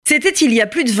C'était il y a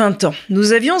plus de 20 ans.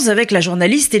 Nous avions avec la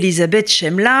journaliste Elisabeth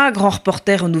Chemla, grand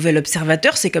reporter au Nouvel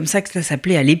Observateur, c'est comme ça que ça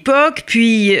s'appelait à l'époque,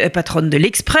 puis patronne de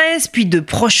l'Express, puis de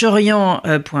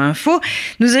Proche-Orient.info,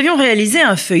 nous avions réalisé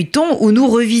un feuilleton où nous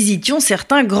revisitions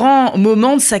certains grands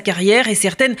moments de sa carrière et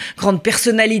certaines grandes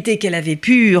personnalités qu'elle avait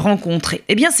pu rencontrer.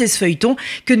 Eh bien, c'est ce feuilleton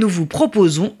que nous vous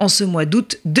proposons en ce mois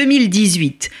d'août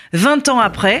 2018. 20 ans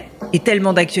après, et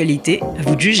tellement d'actualité, à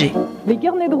vous de juger. Les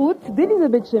carnets de route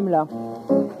d'Elisabeth Chemla.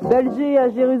 D'Alger à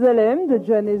Jérusalem, de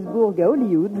Johannesburg à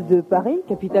Hollywood, de Paris,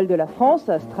 capitale de la France,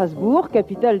 à Strasbourg,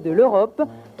 capitale de l'Europe,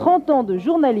 30 ans de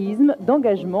journalisme,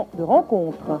 d'engagement, de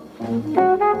rencontres.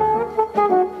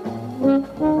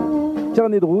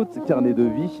 Carnet de route, carnet de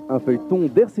vie, un feuilleton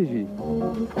d'RCG.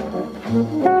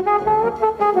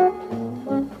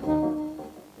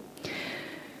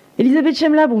 Elisabeth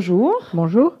Chemla, bonjour.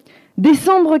 Bonjour.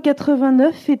 Décembre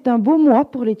 89 est un beau mois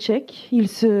pour les Tchèques. Ils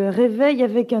se réveillent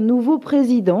avec un nouveau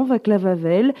président, Vaclav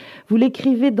Havel. Vous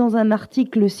l'écrivez dans un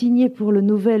article signé pour le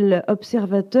Nouvel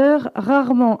Observateur.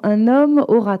 Rarement un homme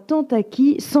aura tant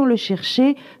acquis sans le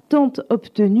chercher, tant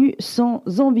obtenu sans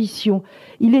ambition.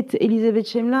 Il est, Elisabeth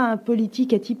Chemla, un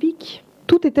politique atypique ?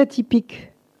 Tout est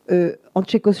atypique en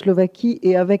Tchécoslovaquie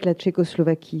et avec la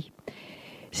Tchécoslovaquie.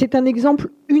 C'est un exemple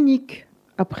unique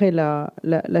après la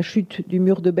chute du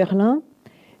mur de Berlin,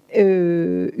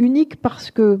 unique parce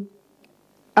que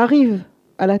arrive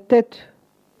à la tête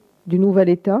du nouvel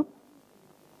État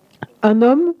un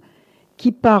homme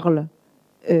qui parle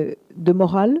de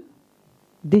morale,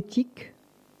 d'éthique,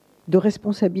 de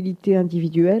responsabilité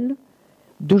individuelle,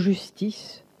 de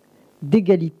justice,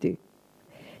 d'égalité.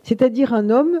 C'est-à-dire un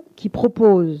homme qui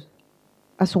propose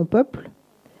à son peuple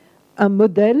un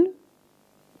modèle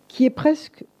qui est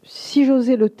presque, si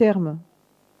j'osais le terme,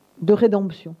 de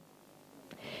rédemption.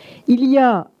 Il y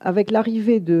a, avec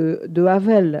l'arrivée de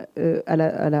Havel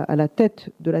à la tête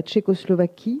de la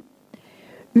Tchécoslovaquie,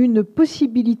 une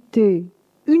possibilité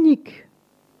unique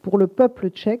pour le peuple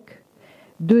tchèque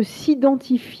de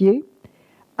s'identifier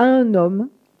à un homme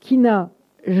qui n'a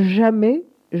jamais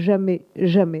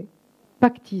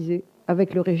pactisé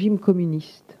avec le régime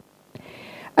communiste.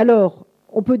 Alors,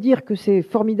 on peut dire que c'est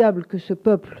formidable que ce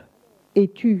peuple ait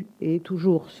eu et ait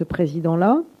toujours ce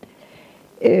président-là.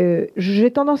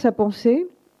 J'ai tendance à penser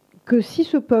que si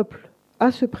ce peuple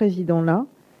a ce président-là,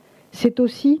 c'est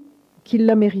aussi qu'il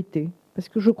l'a mérité. Parce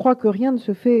que je crois que rien ne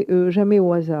se fait jamais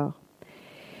au hasard.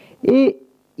 Et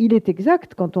il est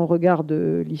exact, quand on regarde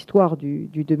l'histoire du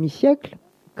demi-siècle,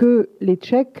 que les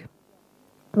Tchèques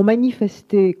ont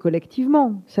manifesté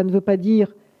collectivement. Ça ne veut pas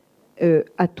dire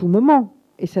à tout moment,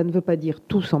 et ça ne veut pas dire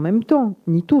tous en même temps,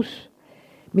 ni tous,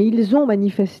 mais ils ont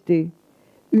manifesté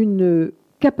une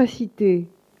capacité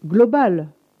globale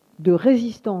de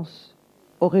résistance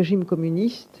au régime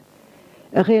communiste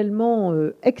réellement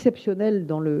exceptionnelle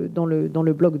dans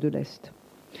le bloc de l'Est.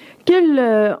 Quelle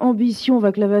ambition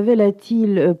Vaclav Havel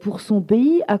a-t-il pour son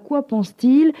pays ? À quoi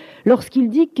pense-t-il lorsqu'il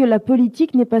dit que la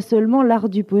politique n'est pas seulement l'art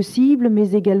du possible,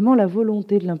 mais également la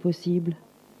volonté de l'impossible ?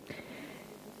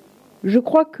 Je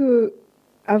crois que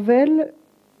Havel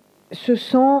se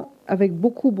sent, avec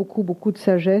beaucoup de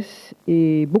sagesse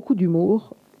et beaucoup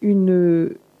d'humour,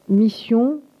 une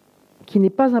mission qui n'est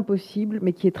pas impossible,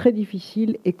 mais qui est très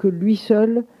difficile et que lui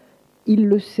seul, il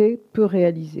le sait, peut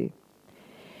réaliser.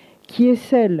 Qui est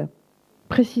celle,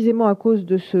 précisément à cause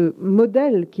de ce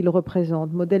modèle qu'il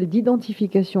représente, modèle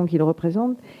d'identification qu'il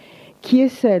représente, qui est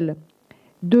celle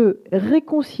de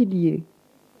réconcilier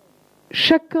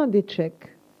chacun des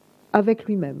Tchèques avec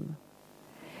lui-même.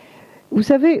 Vous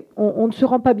savez, on ne se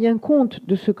rend pas bien compte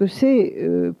de ce que c'est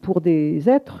pour des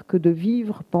êtres que de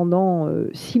vivre pendant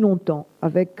si longtemps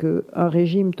avec un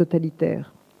régime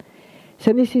totalitaire.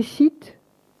 Ça nécessite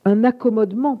un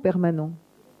accommodement permanent,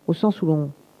 au sens où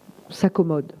l'on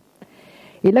s'accommode.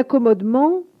 Et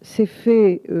l'accommodement s'est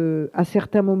fait à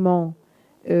certains moments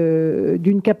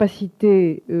d'une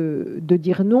capacité de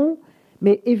dire non,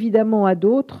 mais évidemment à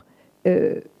d'autres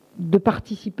de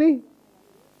participer,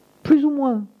 plus ou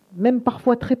moins, même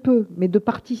parfois très peu, mais de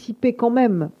participer quand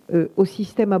même au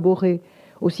système abhorré,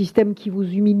 au système qui vous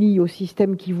humilie, au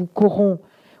système qui vous corrompt,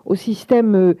 au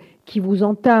système qui vous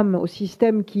entame, au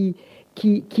système qui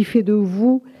fait de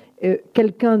vous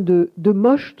quelqu'un de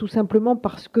moche, tout simplement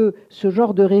parce que ce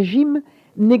genre de régime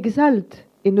n'exalte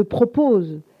et ne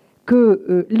propose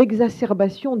que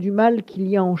l'exacerbation du mal qu'il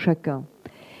y a en chacun.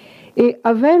 Et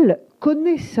Havel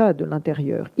connaît ça de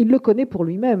l'intérieur, il le connaît pour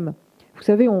lui-même. Vous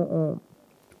savez,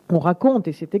 on raconte,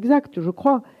 et c'est exact, je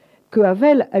crois, que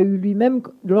Havel a eu lui-même,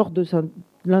 lors de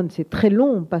l'un de ses très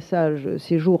longs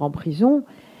séjours en prison,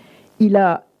 il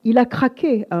a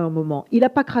craqué à un moment. Il n'a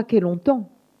pas craqué longtemps.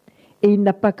 Et il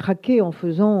n'a pas craqué en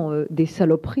faisant des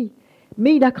saloperies.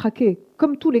 Mais il a craqué.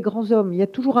 Comme tous les grands hommes, il y a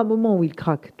toujours un moment où ils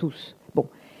craquent, tous. Bon.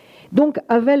 Donc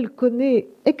Havel connaît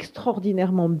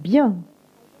extraordinairement bien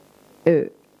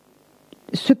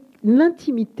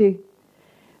l'intimité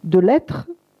de l'être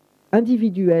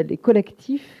individuel et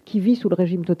collectif qui vit sous le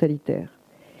régime totalitaire.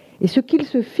 Et ce qu'il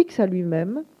se fixe à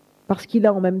lui-même, parce qu'il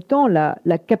a en même temps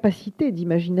la capacité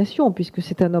d'imagination, puisque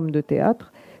c'est un homme de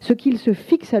théâtre, ce qu'il se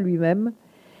fixe à lui-même,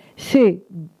 c'est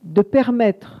de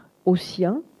permettre aux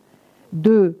siens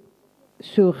de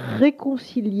se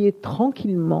réconcilier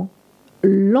tranquillement,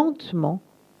 lentement,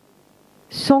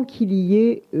 sans qu'il y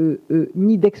ait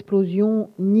ni d'explosion,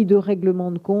 ni de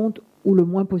règlement de compte, ou le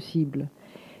moins possible.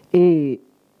 Et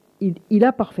il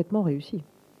a parfaitement réussi.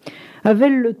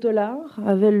 Havel le tolard,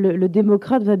 Havel le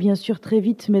démocrate va bien sûr très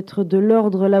vite mettre de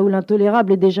l'ordre là où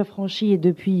l'intolérable est déjà franchi et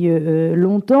depuis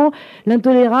longtemps.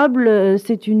 L'intolérable,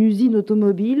 c'est une usine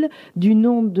automobile du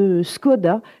nom de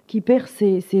Skoda qui perd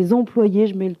ses employés,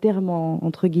 je mets le terme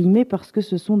entre guillemets, parce que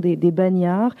ce sont des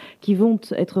bagnards qui vont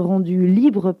être rendus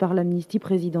libres par l'amnistie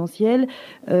présidentielle.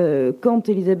 Quand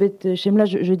Elisabeth Chemla,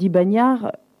 je dis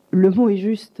bagnard, le mot est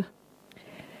juste.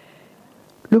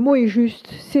 Le mot est juste.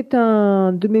 C'est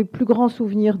un de mes plus grands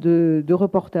souvenirs de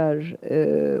reportage.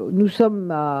 Nous sommes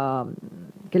à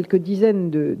quelques dizaines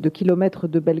de kilomètres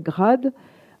de Belgrade,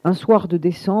 un soir de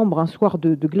décembre, un soir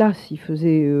de glace. Il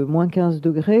faisait moins 15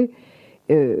 degrés.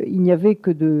 Il n'y avait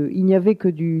que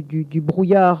du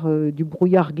brouillard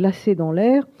glacé dans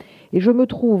l'air. Et je me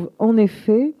trouve en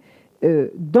effet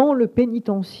dans le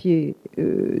pénitencier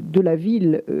de la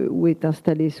ville où est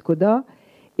installé Skoda.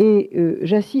 Et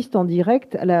j'assiste en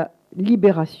direct à la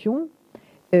libération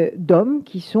d'hommes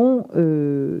qui sont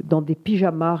dans des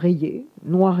pyjamas rayés,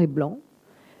 noirs et blancs,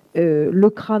 le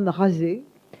crâne rasé,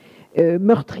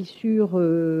 meurtrissures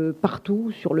partout,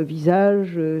 sur le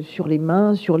visage, sur les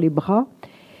mains, sur les bras.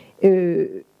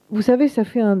 Vous savez, ça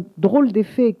fait un drôle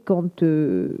d'effet quand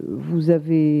vous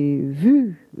avez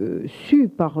vu, su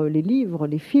par les livres,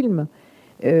 les films,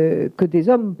 que des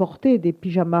hommes portaient des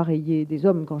pyjamas rayés, des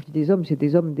hommes, quand je dis des hommes, c'est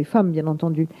des hommes, des femmes, bien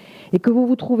entendu, et que vous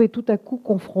vous trouvez tout à coup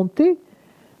confronté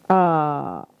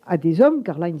à des hommes,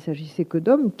 car là, il ne s'agissait que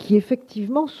d'hommes, qui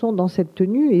effectivement sont dans cette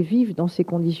tenue et vivent dans ces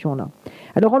conditions-là.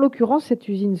 Alors, en l'occurrence, cette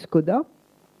usine Skoda,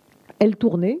 elle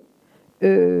tournait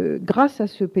grâce à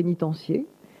ce pénitencier,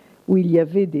 où il y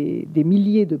avait des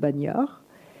milliers de bagnards,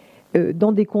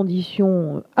 dans des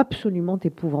conditions absolument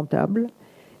épouvantables,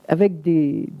 avec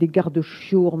des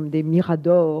gardes-chiourmes, des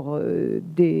miradors,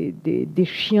 des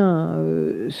chiens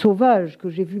sauvages que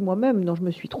j'ai vus moi-même, dont je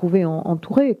me suis trouvée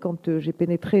entourée quand j'ai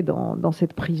pénétré dans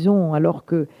cette prison, alors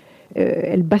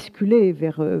qu'elle basculait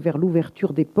vers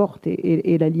l'ouverture des portes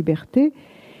et la liberté.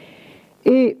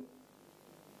 Et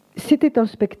c'était un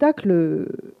spectacle...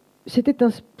 C'était un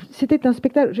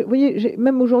spectacle... Vous voyez,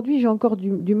 même aujourd'hui, j'ai encore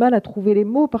du mal à trouver les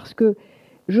mots, parce que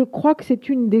je crois que c'est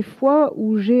une des fois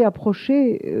où j'ai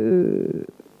approché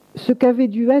ce qu'avait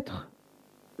dû être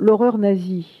l'horreur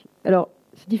nazie. Alors,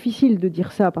 c'est difficile de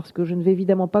dire ça, parce que je ne vais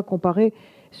évidemment pas comparer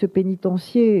ce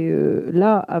pénitencier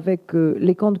là avec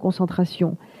les camps de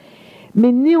concentration.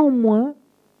 Mais néanmoins,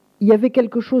 il y avait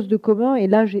quelque chose de commun, et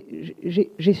là,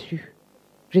 j'ai su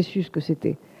ce que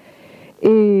c'était.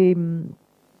 Et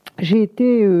j'ai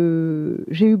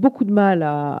eu beaucoup de mal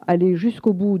à aller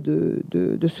jusqu'au bout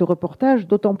de ce reportage,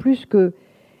 d'autant plus que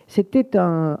c'était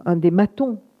un des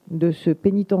matons de ce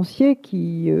pénitencier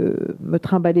qui me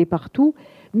trimballait partout,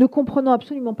 ne comprenant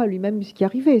absolument pas lui-même ce qui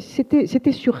arrivait.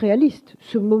 C'était surréaliste,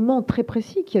 ce moment très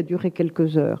précis qui a duré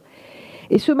quelques heures.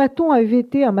 Et ce maton avait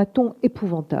été un maton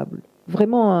épouvantable,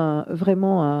 vraiment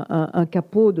un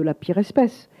capot de la pire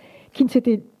espèce, qui ne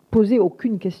s'était posé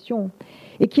aucune question,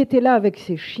 et qui était là avec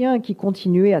ses chiens qui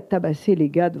continuaient à tabasser les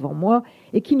gars devant moi,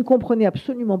 et qui ne comprenait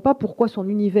absolument pas pourquoi son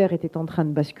univers était en train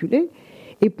de basculer,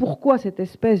 et pourquoi cette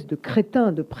espèce de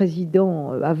crétin de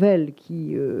président Havel,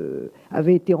 qui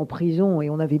avait été en prison, et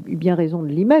on avait eu bien raison de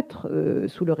l'y mettre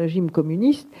sous le régime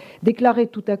communiste, déclarait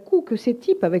tout à coup que ces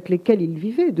types avec lesquels il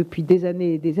vivait depuis des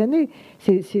années et des années,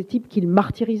 ces types qu'il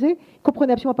martyrisait, ne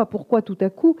comprenaient absolument pas pourquoi tout à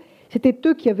coup, c'était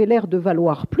eux qui avaient l'air de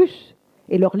valoir plus,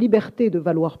 et leur liberté de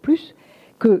valoir plus,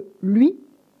 que lui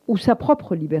ou sa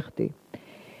propre liberté.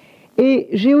 Et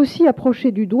j'ai aussi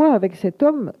approché du doigt avec cet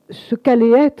homme ce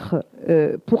qu'allait être,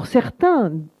 pour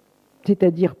certains,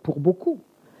 c'est-à-dire pour beaucoup,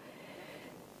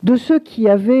 de ceux qui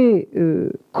avaient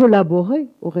collaboré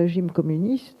au régime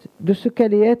communiste, de ce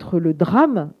qu'allait être le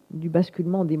drame du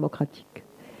basculement démocratique.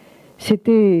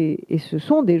 Et ce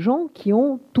sont des gens qui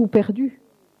ont tout perdu,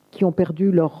 qui ont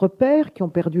perdu leurs repères, qui ont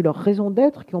perdu leur raison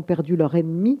d'être, qui ont perdu leur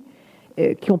ennemi,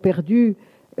 qui ont perdu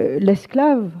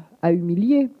l'esclave à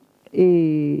humilier.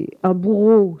 Et un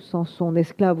bourreau sans son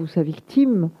esclave ou sa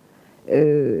victime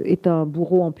est un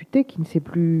bourreau amputé qui ne sait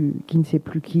plus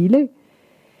qui il est.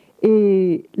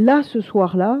 Et là, ce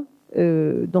soir-là,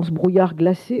 dans ce brouillard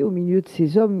glacé, au milieu de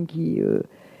ces hommes qui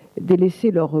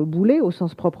délaissaient leur boulet, au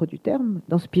sens propre du terme,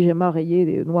 dans ce pyjama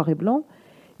rayé noir et blanc,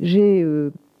 j'ai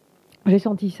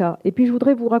senti ça. Et puis je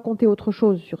voudrais vous raconter autre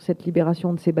chose sur cette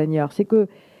libération de ces bagnards. C'est que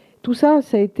tout ça,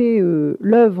 ça a été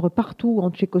l'œuvre partout en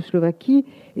Tchécoslovaquie,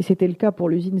 et c'était le cas pour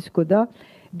l'usine Skoda,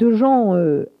 de gens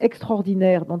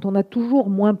extraordinaires dont on a toujours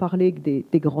moins parlé que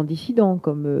des grands dissidents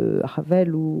comme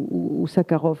Havel ou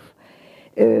Sakharov.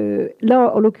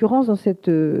 Là, en l'occurrence, dans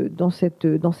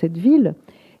cette ville,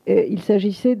 il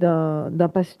s'agissait d'un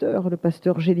pasteur, le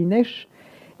pasteur Jelinek,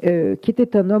 qui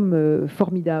était un homme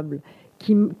formidable,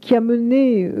 qui a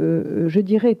mené, je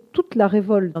dirais, toute la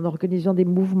révolte en organisant des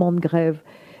mouvements de grève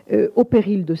au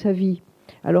péril de sa vie,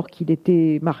 alors qu'il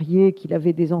était marié, qu'il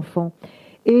avait des enfants.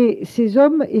 Et ces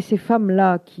hommes et ces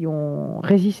femmes-là qui ont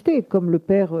résisté, comme le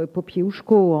père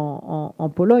Popiełuszko en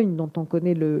Pologne, dont on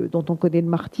connaît le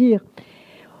martyre,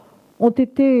 ont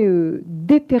été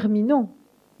déterminants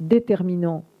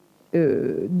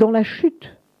dans la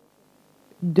chute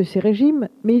de ces régimes,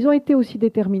 mais ils ont été aussi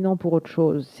déterminants pour autre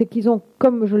chose. C'est qu'ils ont,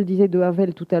 comme je le disais de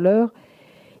Havel tout à l'heure,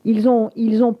 ils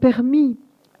ont permis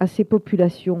à ces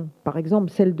populations, par exemple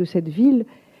celle de cette ville,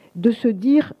 de se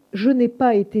dire « je n'ai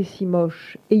pas été si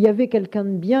moche ». Et il y avait quelqu'un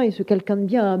de bien, et ce quelqu'un de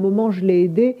bien, à un moment, je l'ai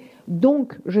aidé,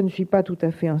 donc je ne suis pas tout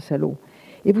à fait un salaud.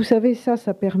 Et vous savez,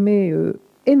 ça permet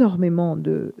énormément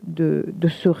de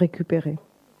se récupérer.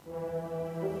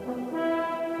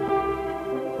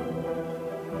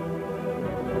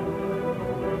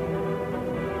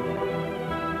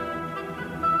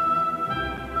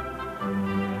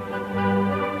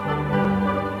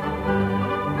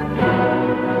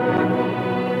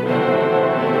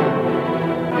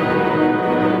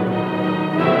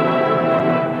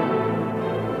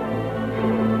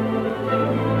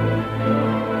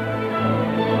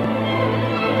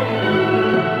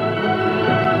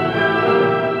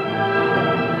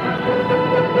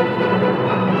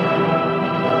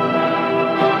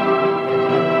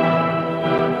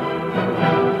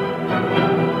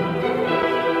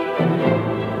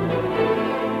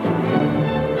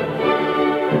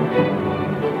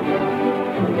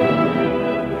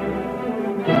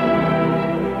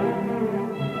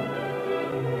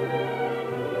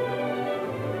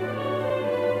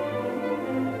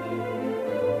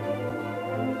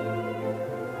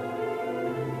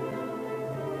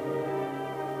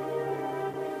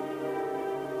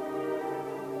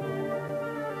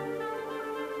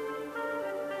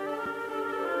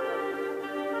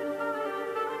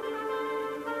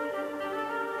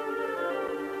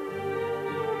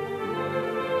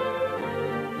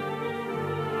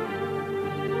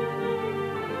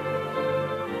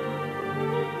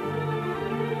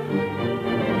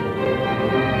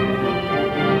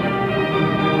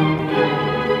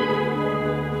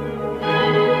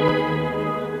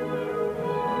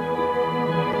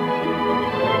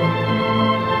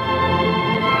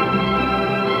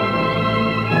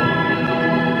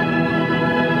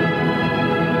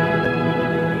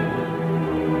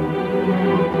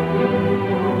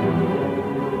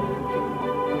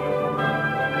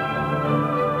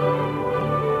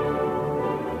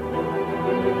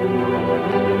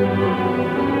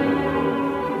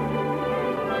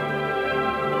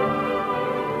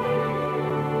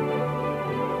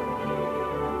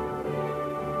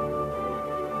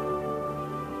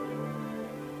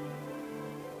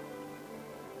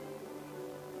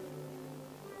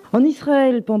 En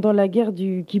Israël, pendant la guerre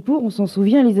du Kippour, on s'en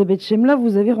souvient, Elisabeth Chemla,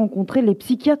 vous avez rencontré les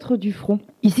psychiatres du front.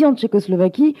 Ici, en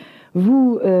Tchécoslovaquie,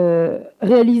 vous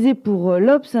réalisez pour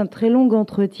l'Obs un très long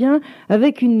entretien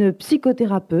avec une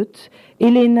psychothérapeute,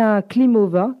 Elena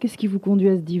Klimova. Qu'est-ce qui vous conduit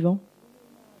à ce divan ?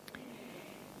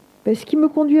 Ce qui me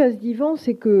conduit à ce divan,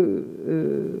 c'est que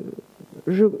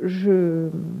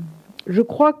je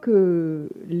crois que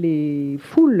les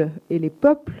foules et les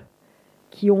peuples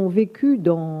qui ont vécu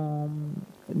dans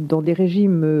des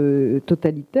régimes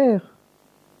totalitaires,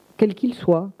 quels qu'ils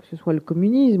soient, que ce soit le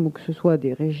communisme ou que ce soit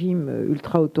des régimes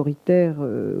ultra-autoritaires,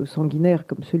 sanguinaires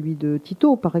comme celui de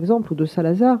Tito, par exemple, ou de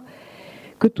Salazar,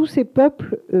 que tous ces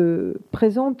peuples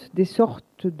présentent des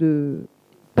sortes de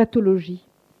pathologies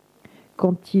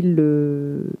quand ils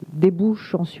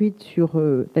débouchent ensuite sur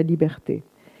la liberté.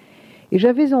 Et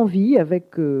j'avais envie,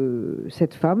 avec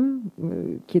cette femme,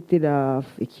 qui était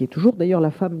et qui est toujours d'ailleurs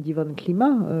la femme d'Ivan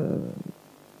Klima,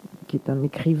 qui est un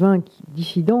écrivain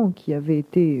dissident qui avait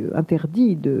été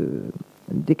interdit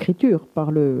d'écriture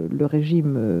par le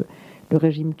régime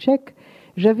tchèque,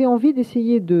 j'avais envie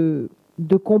d'essayer de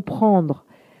comprendre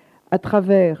à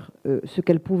travers ce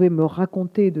qu'elle pouvait me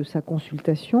raconter de sa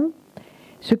consultation,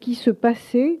 ce qui se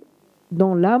passait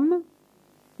dans l'âme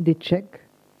des Tchèques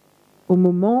au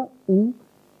moment où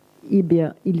eh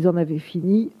bien, ils en avaient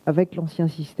fini avec l'ancien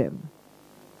système.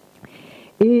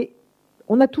 Et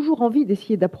on a toujours envie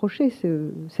d'essayer d'approcher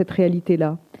cette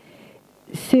réalité-là.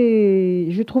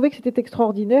 Je trouvais que c'était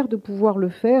extraordinaire de pouvoir le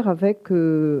faire avec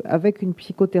une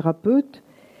psychothérapeute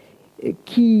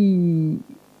qui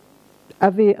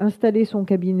avait installé son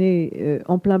cabinet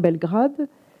en plein Belgrade,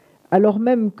 alors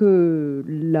même que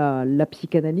la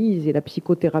psychanalyse et la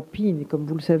psychothérapie, comme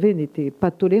vous le savez, n'étaient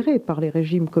pas tolérées par les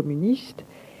régimes communistes,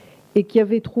 et qui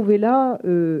avait trouvé là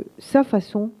sa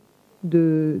façon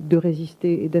de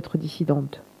résister et d'être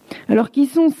dissidente. Alors, qui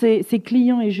sont ces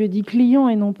clients? Et je dis clients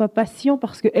et non pas patients,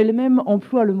 parce qu'elle-même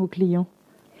emploie le mot client.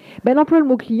 Elle emploie le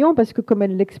mot client parce que, comme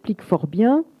elle l'explique fort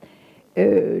bien,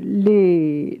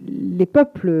 les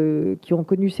peuples qui ont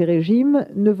connu ces régimes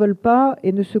ne veulent pas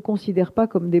et ne se considèrent pas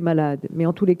comme des malades. Mais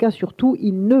en tous les cas, surtout,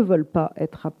 ils ne veulent pas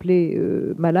être appelés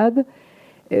malades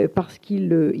parce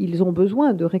qu'ils ont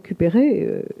besoin de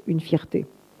récupérer une fierté.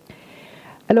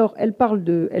 Alors, elle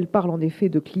parle en effet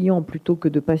de clients plutôt que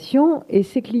de patients, et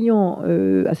ces clients,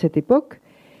 à cette époque,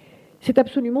 c'est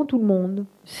absolument tout le monde.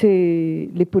 C'est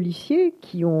les policiers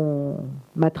qui ont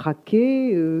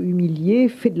matraqué, humilié,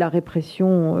 fait de la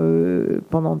répression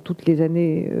pendant toutes les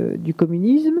années du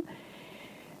communisme.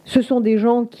 Ce sont des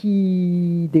gens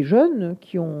des jeunes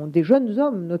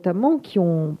hommes notamment, qui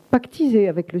ont pactisé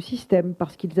avec le système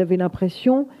parce qu'ils avaient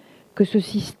l'impression que ce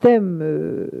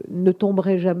système ne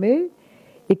tomberait jamais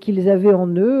et qu'ils avaient en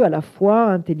eux à la fois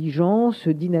intelligence,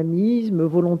 dynamisme,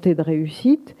 volonté de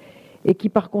réussite, et qui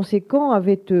par conséquent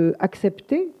avaient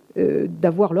accepté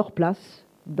d'avoir leur place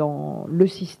dans le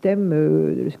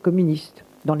système communiste,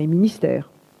 dans les ministères.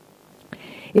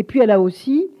 Et puis elle a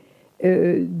aussi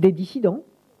des dissidents.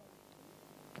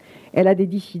 Elle a des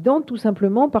dissidents tout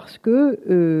simplement parce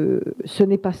que ce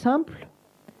n'est pas simple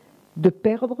de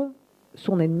perdre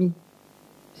son ennemi.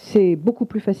 C'est beaucoup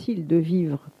plus facile de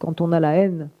vivre quand on a la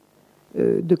haine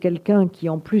de quelqu'un qui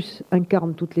en plus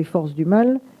incarne toutes les forces du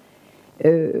mal,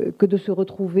 que de se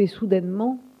retrouver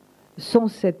soudainement sans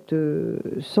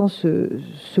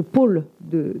ce pôle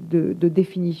de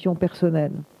définition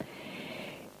personnelle.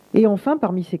 Et enfin,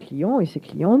 parmi ses clients et ses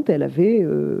clientes, elle avait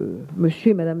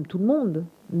monsieur et madame tout le monde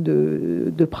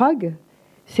de Prague,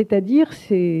 c'est-à-dire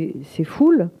ces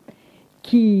foules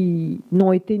qui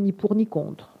n'ont été ni pour ni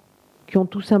contre, qui ont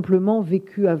tout simplement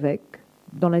vécu avec,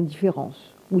 dans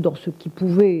l'indifférence, ou dans ce qu'ils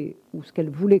pouvaient, ou ce qu'elles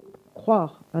voulaient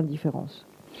croire indifférence.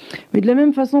 Mais de la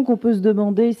même façon qu'on peut se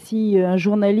demander si un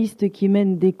journaliste qui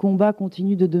mène des combats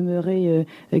continue de demeurer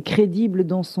crédible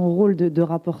dans son rôle de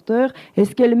rapporteur,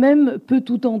 est-ce qu'elle-même peut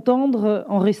tout entendre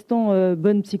en restant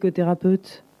bonne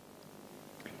psychothérapeute?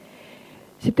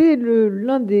 C'était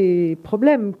l'un des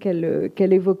problèmes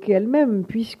qu'elle évoquait elle-même,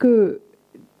 puisque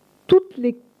toutes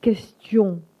les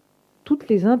questions, toutes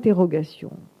les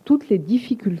interrogations, toutes les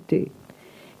difficultés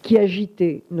qui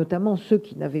agitaient, notamment ceux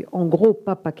qui n'avaient en gros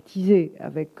pas pactisé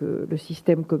avec le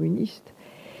système communiste,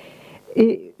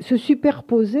 et se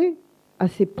superposaient à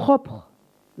ses propres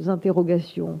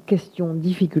interrogations, questions,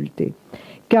 difficultés.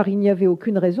 Car il n'y avait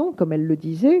aucune raison, comme elle le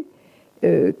disait,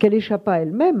 qu'elle échappât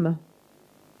elle-même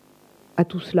à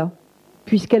tout cela,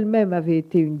 puisqu'elle-même avait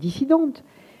été une dissidente,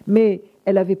 mais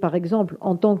elle avait par exemple,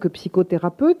 en tant que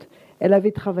psychothérapeute, elle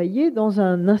avait travaillé dans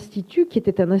un institut qui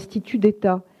était un institut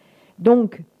d'État.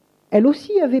 Donc, elle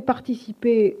aussi avait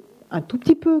participé un tout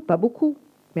petit peu, pas beaucoup,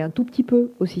 mais un tout petit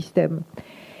peu au système.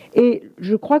 Et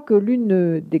je crois que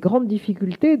l'une des grandes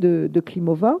difficultés de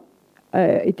Klimova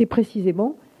était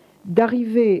précisément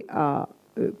d'arriver à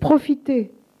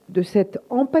profiter de cette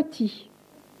empathie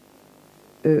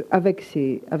avec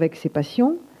ses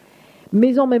patients,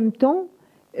 mais en même temps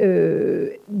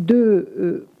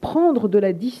de prendre de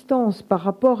la distance par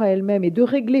rapport à elle-même et de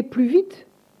régler plus vite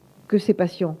que ses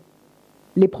patients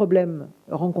les problèmes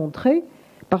rencontrés,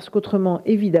 parce qu'autrement,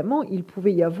 évidemment, il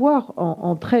pouvait y avoir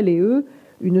entre elle et eux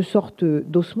une sorte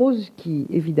d'osmose qui,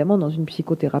 évidemment, dans une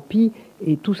psychothérapie,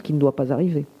 est tout ce qui ne doit pas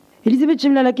arriver. Elisabeth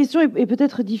Chemla, la question est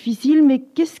peut-être difficile, mais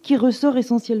qu'est-ce qui ressort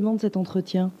essentiellement de cet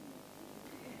entretien?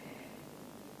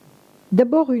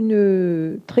 D'abord,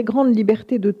 une très grande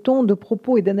liberté de ton, de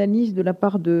propos et d'analyse de la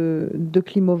part de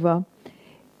Klimova.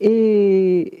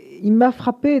 Et il m'a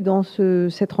frappé dans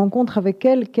cette rencontre avec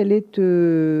elle qu'elle ait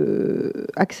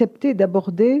accepté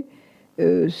d'aborder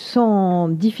sans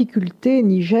difficulté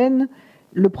ni gêne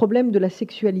le problème de la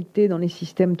sexualité dans les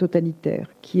systèmes totalitaires,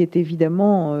 qui est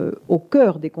évidemment au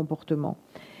cœur des comportements.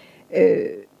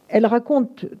 elle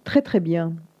raconte très très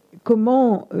bien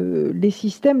comment les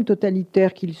systèmes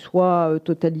totalitaires, qu'ils soient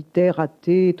totalitaires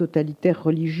athées, totalitaires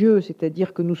religieux,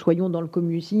 c'est-à-dire que nous soyons dans le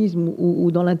communisme ou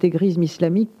dans l'intégrisme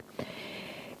islamique,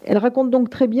 elle raconte donc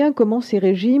très bien comment ces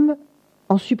régimes,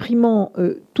 en supprimant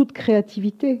toute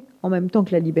créativité en même temps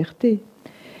que la liberté,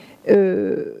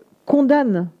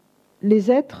 condamnent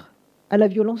les êtres à la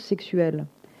violence sexuelle.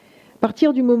 À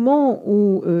partir du moment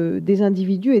où des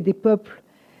individus et des peuples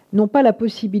n'ont pas la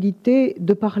possibilité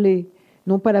de parler,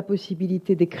 n'ont pas la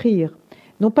possibilité d'écrire,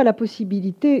 n'ont pas la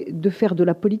possibilité de faire de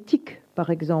la politique, par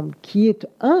exemple, qui est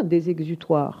un des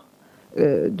exutoires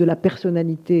de la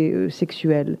personnalité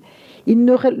sexuelle. Il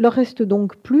ne leur reste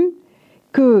donc plus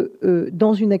que,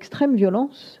 dans une extrême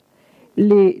violence,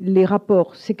 les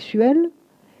rapports sexuels,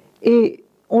 et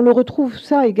on le retrouve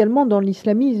ça également dans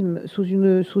l'islamisme sous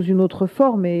une autre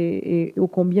forme et ô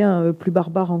combien plus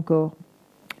barbare encore.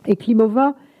 Et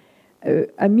Klimova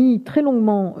a mis très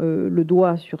longuement le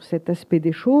doigt sur cet aspect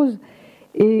des choses,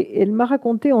 et elle m'a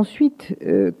raconté ensuite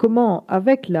comment,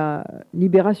 avec la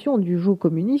libération du joug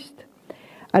communiste,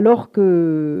 alors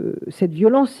que cette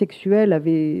violence sexuelle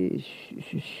avait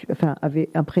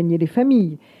imprégné les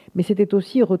familles, mais s'était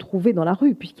aussi retrouvée dans la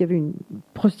rue, puisqu'il y avait une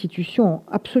prostitution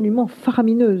absolument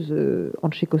faramineuse en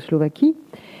Tchécoslovaquie.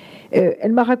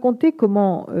 Elle m'a raconté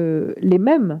comment les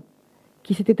mêmes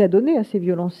qui s'étaient adonnés à ces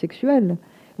violences sexuelles,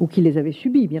 ou qui les avaient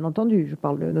subies, bien entendu, je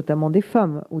parle notamment des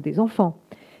femmes ou des enfants,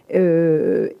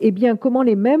 eh bien, comment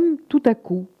les mêmes, tout à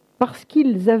coup, parce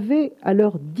qu'ils avaient à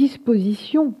leur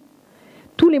disposition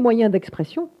tous les moyens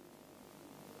d'expression,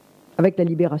 avec la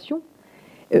libération,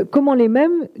 comment les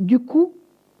mêmes, du coup,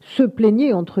 se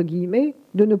plaignaient, entre guillemets,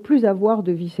 de ne plus avoir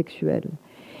de vie sexuelle.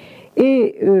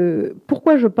 Et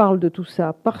pourquoi je parle de tout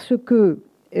ça? Parce que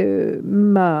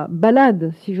ma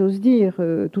balade, si j'ose dire,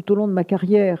 tout au long de ma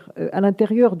carrière, à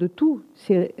l'intérieur de tous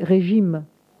ces régimes,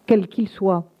 quels qu'ils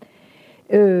soient,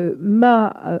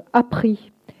 m'a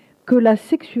appris que la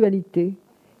sexualité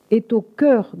est au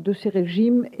cœur de ces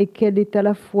régimes et qu'elle est à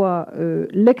la fois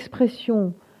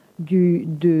l'expression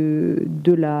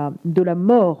de la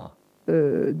mort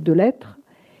de l'être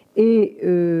et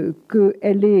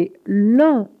qu'elle est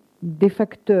l'un des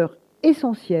facteurs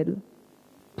essentiels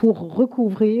pour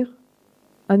recouvrir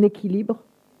un équilibre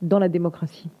dans la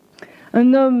démocratie.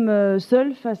 Un homme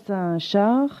seul face à un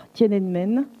char,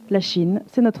 Tiananmen, la Chine,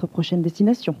 c'est notre prochaine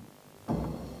destination.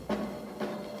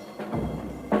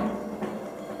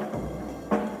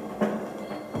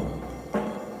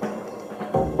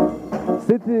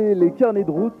 C'était les carnets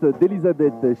de route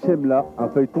d'Elisabeth Chemla, un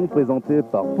feuilleton présenté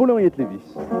par Paul-Henriette Lévy.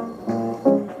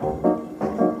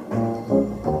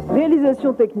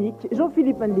 Réalisation technique,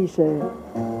 Jean-Philippe Andlicher.